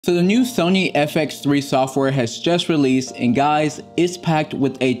So the new Sony FX3 software has just released, and guys, it's packed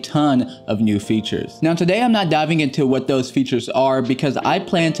with a ton of new features. Now today I'm not diving into what those features are because I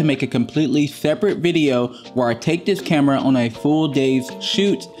plan to make a completely separate video where I take this camera on a full day's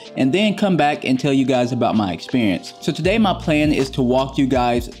shoot and then come back and tell you guys about my experience. So today my plan is to walk you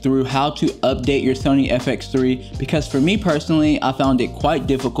guys through how to update your Sony FX3 because for me personally, I found it quite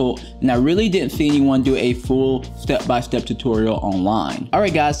difficult and I really didn't see anyone do a full step-by-step tutorial online.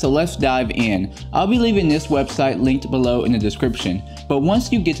 Alright guys, so let's dive in. I'll be leaving this website linked below in the description, but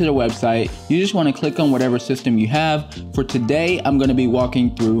once you get to the website, you just want to click on whatever system you have. For today, I'm going to be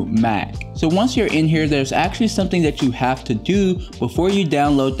walking through Mac. So once you're in here, there's actually something that you have to do before you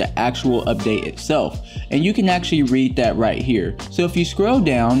download the actual update itself, and you can actually read that right here. So if you scroll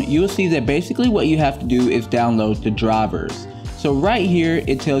down, you will see that basically what you have to do is download the drivers. So right here,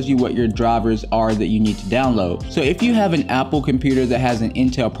 it tells you what your drivers are that you need to download. So if you have an Apple computer that has an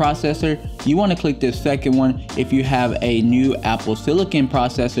Intel processor, you want to click this second one. If you have a new Apple Silicon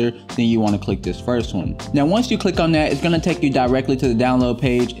processor, then you want to click this first one. Now, once you click on that, it's going to take you directly to the download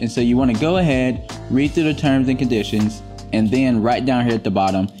page. And so you want to go ahead, read through the terms and conditions, and then right down here at the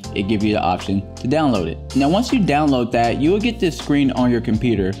bottom, it gives you the option to download it. Now, once you download that, you will get this screen on your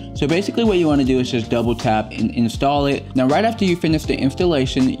computer. So basically what you want to do is just double tap and install it. Now, right after you finish the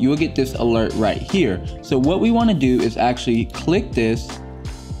installation, you will get this alert right here. So what we want to do is actually click this,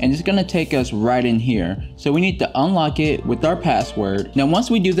 and it's gonna take us right in here. So we need to unlock it with our password. Now,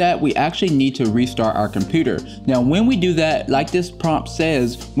 once we do that, we actually need to restart our computer. Now, when we do that, like this prompt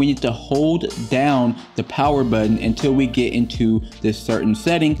says, we need to hold down the power button until we get into this certain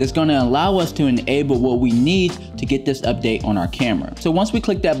setting that's gonna allow us to enable what we need to get this update on our camera. So once we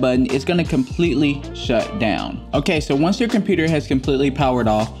click that button, it's gonna completely shut down. Okay, so once your computer has completely powered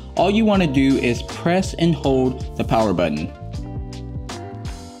off, all you wanna do is press and hold the power button.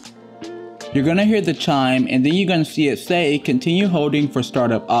 You're gonna hear the chime, and then you're gonna see it say continue holding for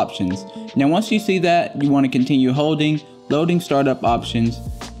startup options. Now once you see that, you wanna continue holding, loading startup options,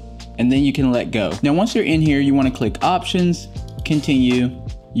 and then you can let go. Now once you're in here, you wanna click options, continue.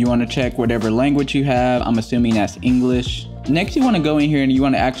 You wanna check whatever language you have. I'm assuming that's English. Next, you wanna go in here and you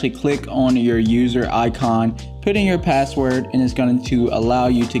wanna actually click on your user icon, put in your password, and it's going to allow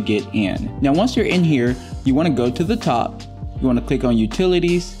you to get in. Now once you're in here, you wanna go to the top, you wanna click on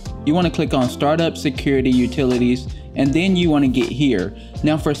utilities, you want to click on startup security utilities, and then you want to get here.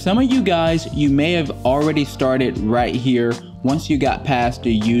 Now for some of you guys, you may have already started right here once you got past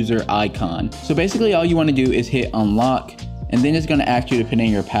the user icon. So basically all you want to do is hit unlock, and then it's going to ask you to put in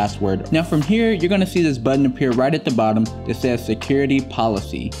your password. Now from here, you're going to see this button appear right at the bottom that says security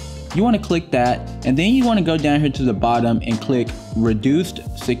policy. You want to click that, and then you want to go down here to the bottom and click reduced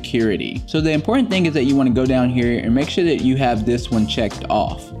security. So the important thing is that you want to go down here and make sure that you have this one checked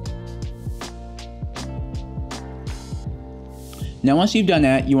off. Now once you've done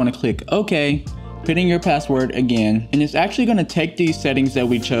that, you want to click OK, put in your password again, and it's actually going to take these settings that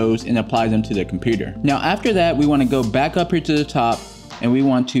we chose and apply them to the computer. Now after that, we want to go back up here to the top, and we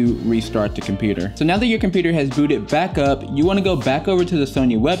want to restart the computer. So now that your computer has booted back up, you want to go back over to the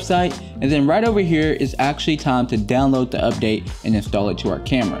Sony website, and then right over here is actually time to download the update and install it to our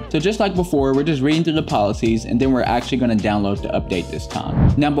camera. So just like before, we're just reading through the policies, and then we're actually going to download the update this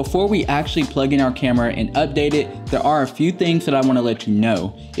time. Now before we actually plug in our camera and update it, there are a few things that I want to let you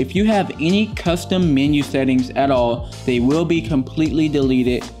know. If you have any custom menu settings at all, they will be completely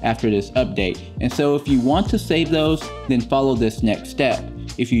deleted after this update. And so if you want to save those, then follow this next step.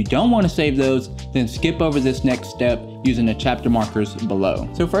 If you don't want to save those, then skip over this next step using the chapter markers below.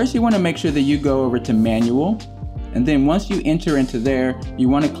 So first you want to make sure that you go over to manual, and then once you enter into there, you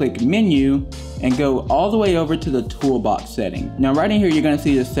want to click menu and go all the way over to the toolbox setting. Now right in here, you're going to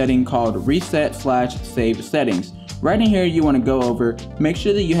see this setting called reset/save settings. Right in here, you want to go over, make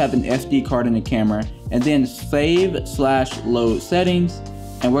sure that you have an SD card in the camera, and then save/load settings,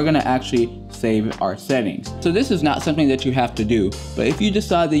 and we're going to actually save our settings. So this is not something that you have to do, but if you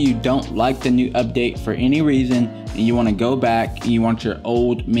decide that you don't like the new update for any reason and you want to go back and you want your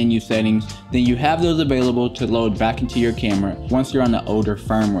old menu settings, then you have those available to load back into your camera once you're on the older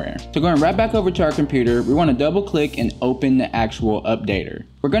firmware. So going right back over to our computer, we want to double click and open the actual updater.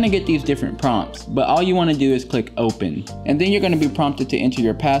 We're going to get these different prompts, but all you want to do is click open, and then you're going to be prompted to enter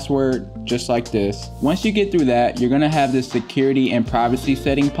your password just like this. Once you get through that, you're going to have this security and privacy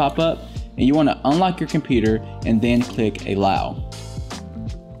setting pop up, and you want to unlock your computer and then click allow.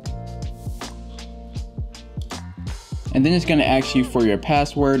 And then it's going to ask you for your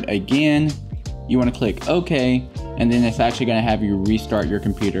password again. You want to click OK, and then it's actually going to have you restart your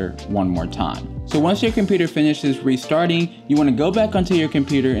computer one more time. So once your computer finishes restarting, you want to go back onto your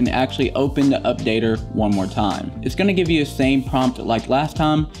computer and actually open the updater one more time. It's going to give you the same prompt like last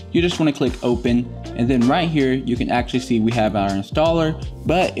time. You just want to click open, and then right here you can actually see we have our installer,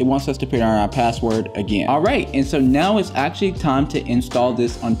 but it wants us to put in our password again. All right, and so now it's actually time to install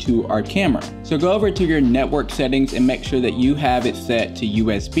this onto our camera. So go over to your network settings and make sure that you have it set to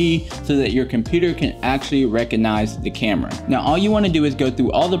USB so that your computer can actually recognize the camera. Now all you want to do is go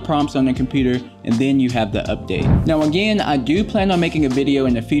through all the prompts on the computer, and then you have the update. Now again, I do plan on making a video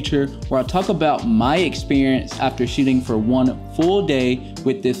in the future where I'll talk about my experience after shooting for one full day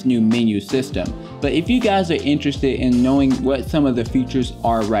with this new menu system. But if you guys are interested in knowing what some of the features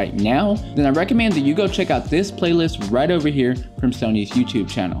are right now, then I recommend that you go check out this playlist right over here from Sony's YouTube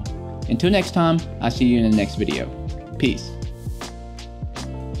channel. Until next time, I'll see you in the next video. Peace.